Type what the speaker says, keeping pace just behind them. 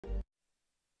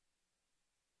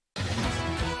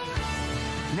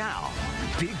Now,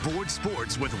 Big Board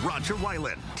Sports with Roger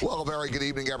Weiland. Well, very good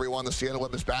evening, everyone. The Siena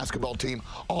women's basketball team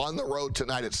on the road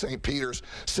tonight at St. Peter's.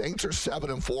 Saints are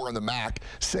 7-4 in the MAC.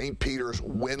 St. Peter's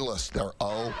winless. They're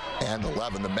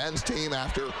 0-11. The men's team,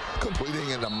 after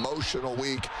completing an emotional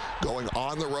week, going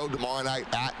on the road tomorrow night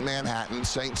at Manhattan.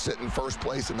 Saints sit in first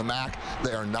place in the MAC.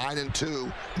 They are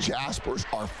 9-2. Jaspers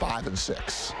are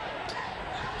 5-6.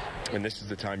 And this is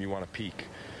the time you want to peak.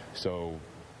 So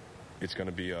it's going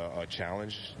to be a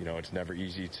challenge. You know, it's never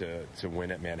easy to win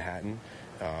at Manhattan.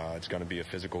 It's going to be a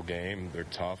physical game. They're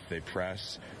tough. They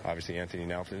press. Obviously, Anthony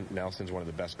Nelson's one of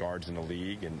the best guards in the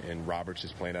league, and Roberts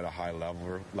is playing at a high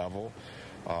level.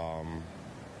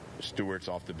 Stewart's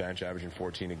off the bench, averaging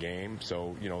 14 a game.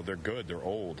 So, you know, they're good. They're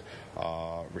old.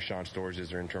 Rashawn Storrs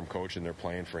is their interim coach, and they're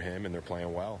playing for him, and they're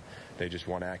playing well. They just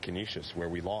won at Canisius, where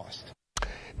we lost.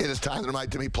 It is time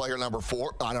tonight to meet player number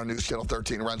 4 on our News Channel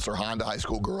 13 Rensselaer Honda High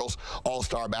School girls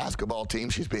all-star basketball team.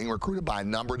 She's being recruited by a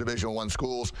number of Division I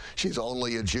schools. She's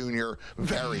only a junior,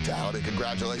 very talented.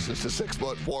 Congratulations to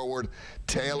 6-foot forward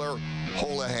Taylor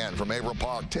Holohan from Averill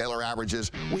Park. Taylor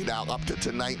averages, we now up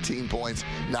to 19 points,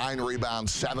 9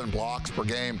 rebounds, 7 blocks per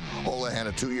game. Holohan,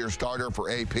 a 2-year starter for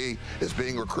AP, is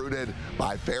being recruited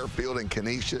by Fairfield and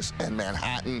Canisius and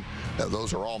Manhattan.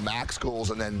 Those are all MAC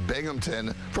schools, and then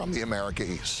Binghamton from the America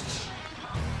East.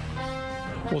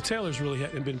 Well, Taylor's really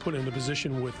been put in a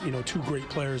position with, you know, 2 great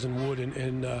players in Wood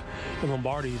and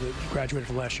Lombardi that graduated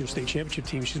from last year's state championship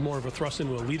team. She's more of a thrust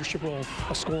into a leadership role,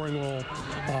 a scoring role,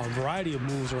 a variety of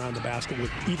moves around the basket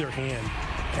with either hand.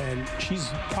 And she's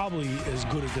probably as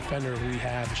good a defender as we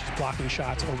have. She's blocking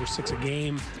shots over 6 a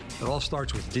game. It all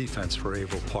starts with defense for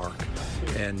Averill Park,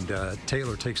 and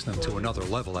Taylor takes them to another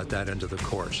level at that end of the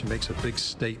court. She makes a big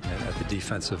statement at the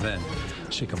defensive end.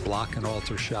 She can block and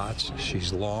alter shots.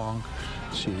 She's long.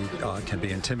 She can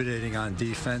be intimidating on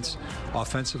defense.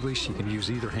 Offensively, she can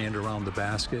use either hand around the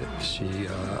basket. She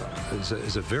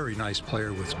is a very nice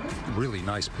player with really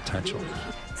nice potential.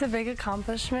 It's a big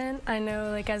accomplishment. I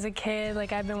know, like, as a kid,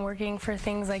 like, I've been working for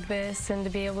things like this, and to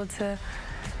be able to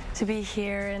be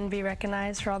here and be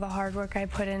recognized for all the hard work I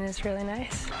put in is really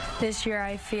nice. This year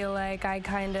I feel like I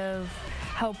kind of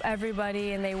help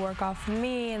everybody and they work off of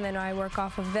me and then I work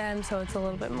off of them, so it's a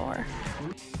little bit more.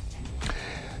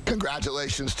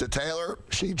 Congratulations to Taylor.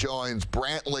 She joins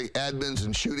Brantley, Edmonds,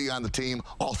 and Schutte on the team,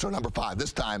 also number 5,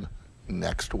 this time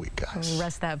next week, guys.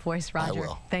 Rest that voice, Roger. I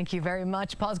will. Thank you very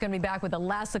much. Paul's going to be back with a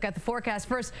last look at the forecast.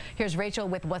 First, here's Rachel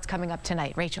with what's coming up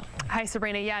tonight. Rachel. Hi,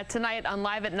 Sabrina. Yeah, tonight on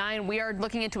Live at 9, we are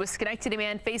looking into a Schenectady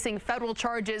man facing federal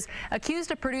charges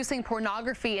accused of producing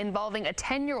pornography involving a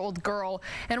 10-year-old girl.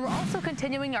 And we're also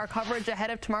continuing our coverage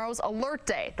ahead of tomorrow's Alert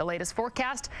Day, the latest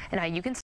forecast, and how you can